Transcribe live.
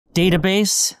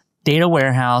Database, data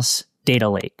warehouse, data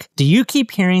lake. Do you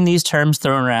keep hearing these terms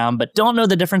thrown around but don't know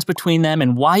the difference between them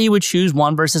and why you would choose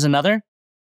one versus another?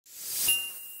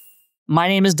 My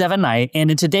name is Devin Knight,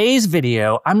 and in today's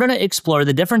video, I'm going to explore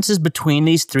the differences between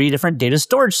these three different data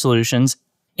storage solutions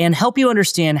and help you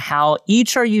understand how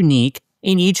each are unique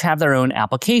and each have their own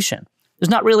application. There's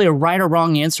not really a right or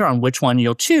wrong answer on which one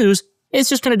you'll choose. It's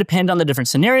just going to depend on the different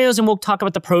scenarios, and we'll talk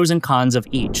about the pros and cons of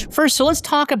each. First, so let's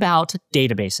talk about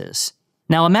databases.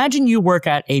 Now imagine you work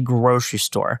at a grocery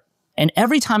store, and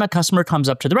every time a customer comes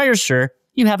up to the register,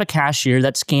 you have a cashier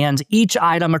that scans each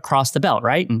item across the belt,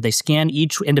 right? And they scan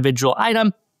each individual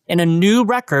item, and a new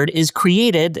record is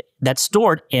created that's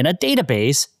stored in a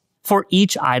database for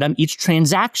each item, each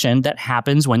transaction that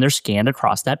happens when they're scanned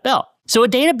across that belt. So a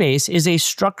database is a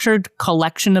structured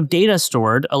collection of data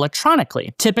stored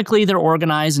electronically. Typically, they're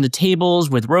organized into tables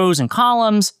with rows and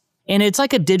columns, and it's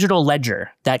like a digital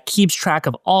ledger that keeps track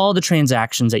of all the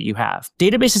transactions that you have.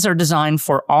 Databases are designed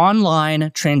for online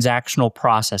transactional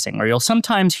processing, or you'll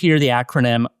sometimes hear the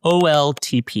acronym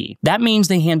OLTP. That means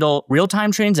they handle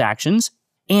real-time transactions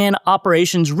and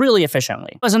operations really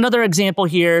efficiently. As another example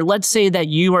here, let's say that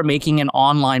you are making an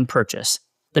online purchase.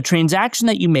 The transaction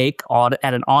that you make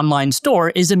at an online store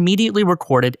is immediately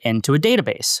recorded into a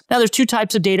database. Now, there's two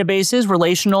types of databases,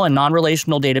 relational and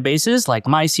non-relational databases like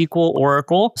MySQL,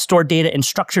 Oracle, store data in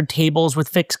structured tables with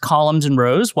fixed columns and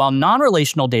rows, while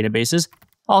non-relational databases,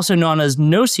 also known as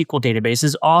NoSQL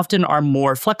databases, often are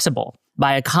more flexible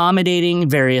by accommodating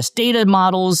various data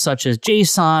models such as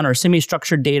JSON or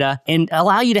semi-structured data and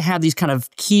allow you to have these kind of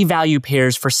key value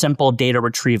pairs for simple data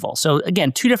retrieval. So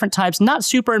again, two different types, not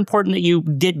super important that you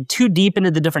dig too deep into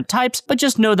the different types, but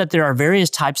just know that there are various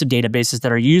types of databases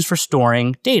that are used for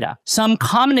storing data. Some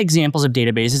common examples of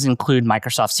databases include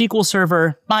Microsoft SQL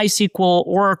Server, MySQL,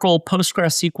 Oracle,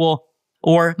 PostgreSQL,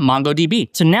 or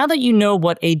MongoDB. So now that you know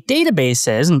what a database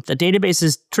is, and the database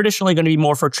is traditionally going to be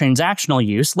more for transactional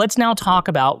use, let's now talk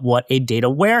about what a data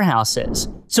warehouse is.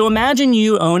 So imagine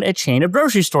you own a chain of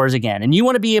grocery stores again, and you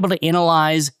want to be able to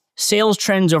analyze sales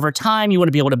trends over time. You want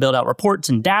to be able to build out reports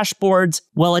and dashboards.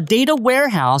 Well, a data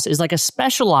warehouse is like a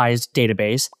specialized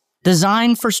database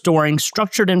designed for storing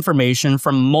structured information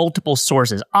from multiple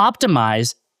sources,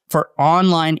 optimized for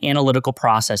online analytical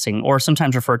processing, or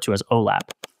sometimes referred to as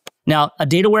OLAP. Now, a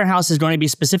data warehouse is going to be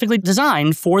specifically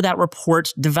designed for that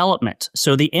report development.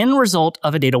 So the end result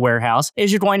of a data warehouse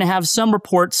is you're going to have some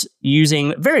reports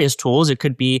using various tools. It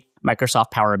could be Microsoft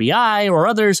Power BI or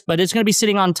others, but it's going to be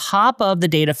sitting on top of the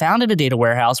data found in a data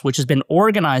warehouse, which has been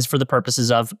organized for the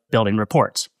purposes of building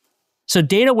reports. So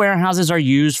data warehouses are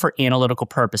used for analytical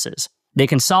purposes. They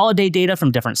consolidate data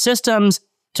from different systems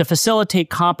to facilitate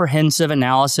comprehensive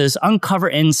analysis, uncover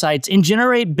insights, and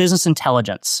generate business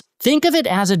intelligence. Think of it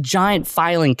as a giant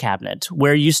filing cabinet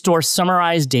where you store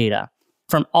summarized data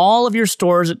from all of your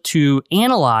stores to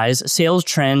analyze sales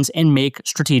trends and make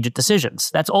strategic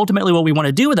decisions. That's ultimately what we want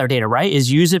to do with our data, right?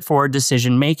 Is use it for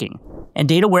decision making. And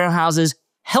data warehouses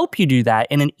help you do that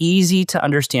in an easy to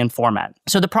understand format.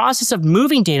 So the process of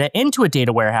moving data into a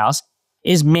data warehouse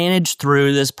is managed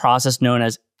through this process known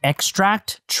as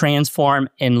extract, transform,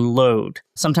 and load.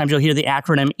 Sometimes you'll hear the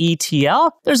acronym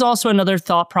ETL. There's also another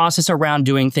thought process around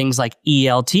doing things like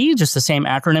ELT, just the same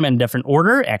acronym in a different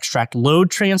order, extract,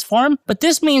 load, transform. But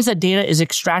this means that data is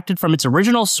extracted from its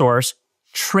original source,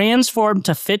 transformed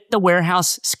to fit the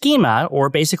warehouse schema, or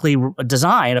basically a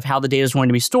design of how the data is going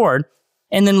to be stored,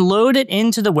 and then load it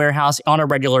into the warehouse on a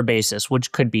regular basis,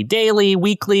 which could be daily,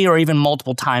 weekly, or even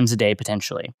multiple times a day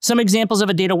potentially. Some examples of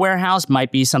a data warehouse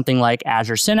might be something like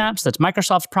Azure Synapse, that's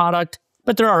Microsoft's product,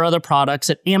 but there are other products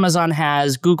that Amazon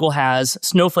has, Google has,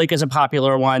 Snowflake is a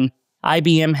popular one,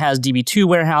 IBM has DB2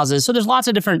 warehouses, so there's lots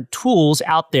of different tools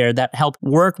out there that help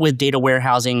work with data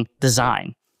warehousing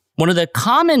design. One of the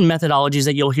common methodologies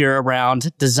that you'll hear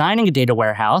around designing a data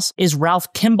warehouse is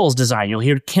Ralph Kimball's design. You'll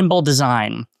hear Kimball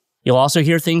design. You'll also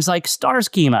hear things like star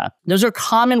schema. Those are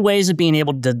common ways of being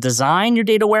able to design your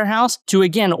data warehouse to,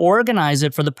 again, organize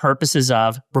it for the purposes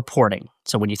of reporting.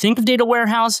 So when you think of data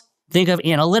warehouse, think of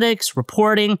analytics,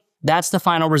 reporting. That's the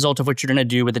final result of what you're going to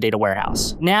do with the data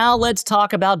warehouse. Now let's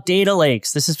talk about data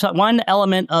lakes. This is one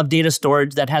element of data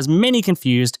storage that has many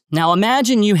confused. Now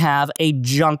imagine you have a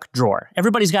junk drawer.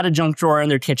 Everybody's got a junk drawer in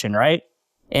their kitchen, right?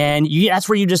 And that's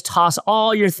where you just toss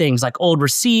all your things like old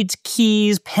receipts,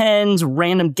 keys, pens,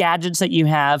 random gadgets that you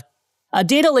have. A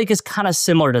data lake is kind of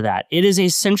similar to that. It is a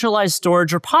centralized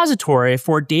storage repository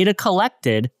for data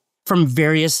collected from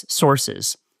various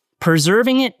sources,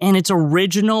 preserving it in its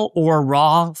original or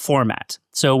raw format.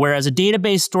 So whereas a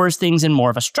database stores things in more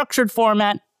of a structured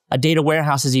format, A data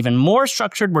warehouse is even more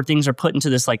structured, where things are put into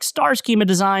this like star schema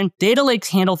design. Data lakes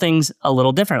handle things a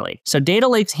little differently. So data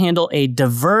lakes handle a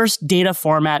diverse data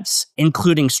formats,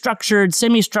 including structured,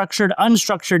 semi-structured,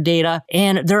 unstructured data,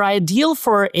 and they're ideal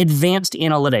for advanced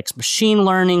analytics, machine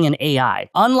learning, and AI.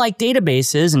 Unlike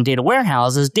databases and data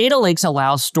warehouses, data lakes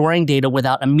allow storing data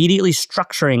without immediately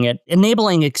structuring it,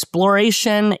 enabling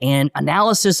exploration and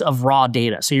analysis of raw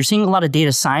data. So you're seeing a lot of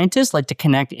data scientists like to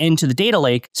connect into the data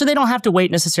lake, so they don't have to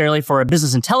wait necessarily for a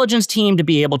business intelligence team to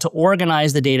be able to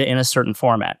organize the data in a certain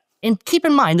format. And keep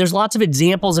in mind, there's lots of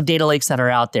examples of data lakes that are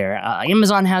out there.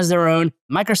 Amazon has their own,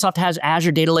 Microsoft has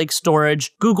Azure Data Lake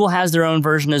Storage, Google has their own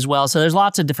version as well, so there's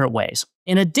lots of different ways.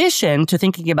 In addition to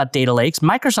thinking about data lakes,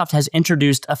 Microsoft has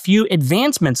introduced a few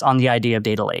advancements on the idea of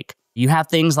data lake. You have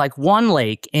things like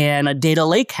OneLake and a data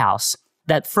lakehouse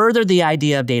that further the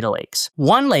idea of data lakes.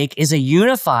 OneLake is a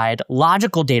unified,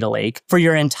 logical data lake for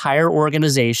your entire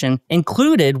organization,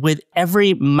 included with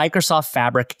every Microsoft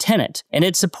Fabric tenant, and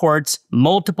it supports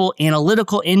multiple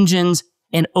analytical engines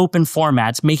and open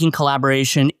formats, making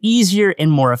collaboration easier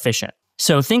and more efficient.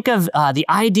 So think of the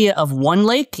idea of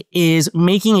OneLake is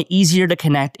making it easier to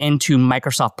connect into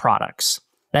Microsoft products.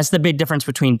 That's the big difference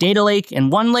between data lake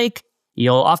and OneLake.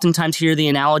 You'll oftentimes hear the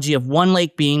analogy of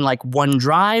OneLake being like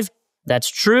OneDrive. That's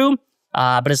true,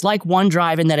 but it's like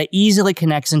OneDrive in that it easily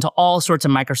connects into all sorts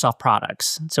of Microsoft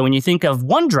products. So when you think of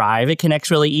OneDrive, it connects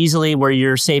really easily where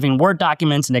you're saving Word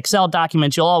documents and Excel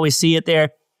documents. You'll always see it there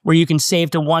where you can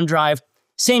save to OneDrive.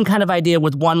 Same kind of idea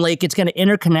with OneLake. It's going to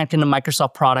interconnect into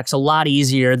Microsoft products a lot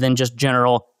easier than just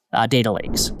general data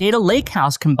lakes. Data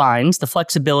Lakehouse combines the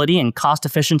flexibility and cost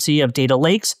efficiency of data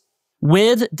lakes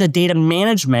with the data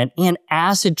management and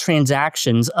ACID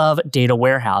transactions of data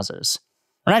warehouses.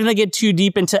 We're not going to get too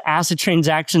deep into ACID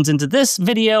transactions into this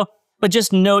video, but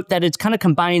just note that it's kind of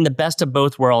combining the best of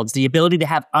both worlds, the ability to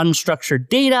have unstructured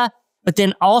data, but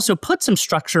then also put some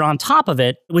structure on top of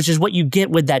it, which is what you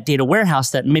get with that data warehouse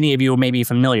that many of you may be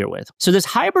familiar with. So this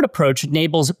hybrid approach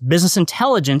enables business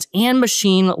intelligence and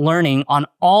machine learning on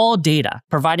all data,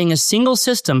 providing a single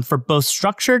system for both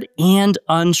structured and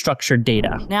unstructured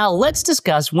data. Now let's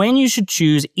discuss when you should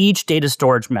choose each data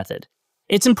storage method.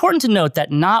 It's important to note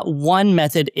that not one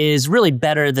method is really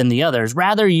better than the others.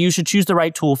 Rather, you should choose the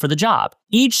right tool for the job.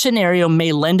 Each scenario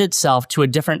may lend itself to a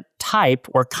different type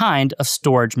or kind of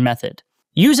storage method.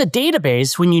 Use a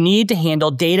database when you need to handle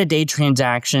day-to-day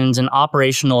transactions and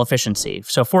operational efficiency.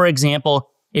 So for example,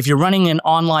 if you're running an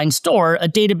online store, a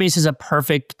database is a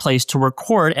perfect place to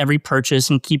record every purchase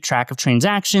and keep track of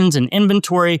transactions and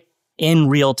inventory in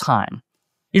real time.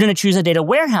 You're going to choose a data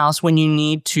warehouse when you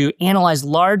need to analyze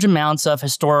large amounts of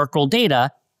historical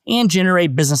data and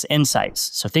generate business insights.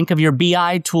 So think of your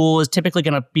BI tool as typically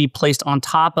going to be placed on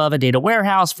top of a data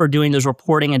warehouse for doing those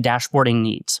reporting and dashboarding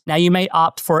needs. Now you may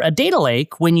opt for a data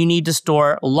lake when you need to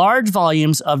store large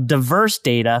volumes of diverse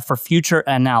data for future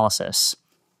analysis.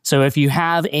 So if you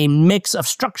have a mix of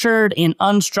structured and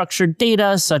unstructured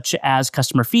data, such as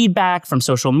customer feedback from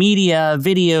social media,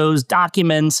 videos,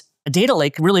 documents, a data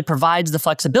lake really provides the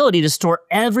flexibility to store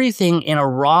everything in a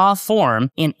raw form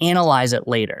and analyze it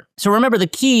later. So remember, the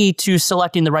key to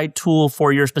selecting the right tool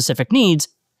for your specific needs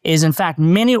is, in fact,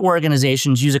 many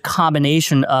organizations use a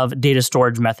combination of data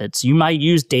storage methods. You might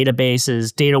use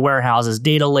databases, data warehouses,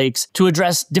 data lakes to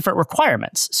address different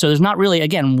requirements. So there's not really,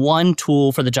 again, one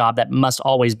tool for the job that must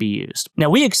always be used. Now,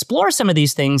 we explore some of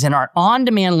these things in our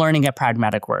on-demand learning at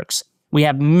Pragmatic Works. We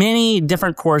have many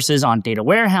different courses on data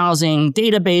warehousing,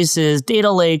 databases, data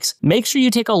lakes. Make sure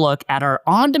you take a look at our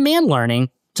on-demand learning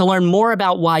to learn more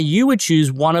about why you would choose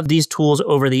one of these tools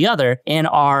over the other in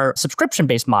our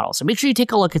subscription-based model. So make sure you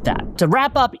take a look at that. To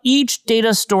wrap up, each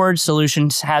data storage solution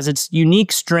has its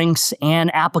unique strengths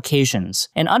and applications.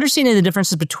 And understanding the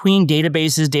differences between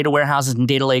databases, data warehouses, and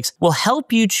data lakes will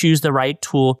help you choose the right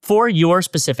tool for your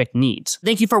specific needs.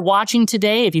 Thank you for watching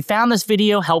today. If you found this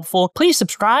video helpful, please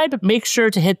subscribe. Make sure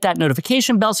to hit that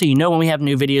notification bell so you know when we have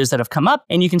new videos that have come up,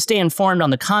 and you can stay informed on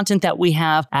the content that we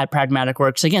have at Pragmatic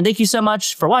Works. Again, thank you so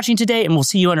much for watching today, and we'll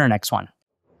see you in our next one.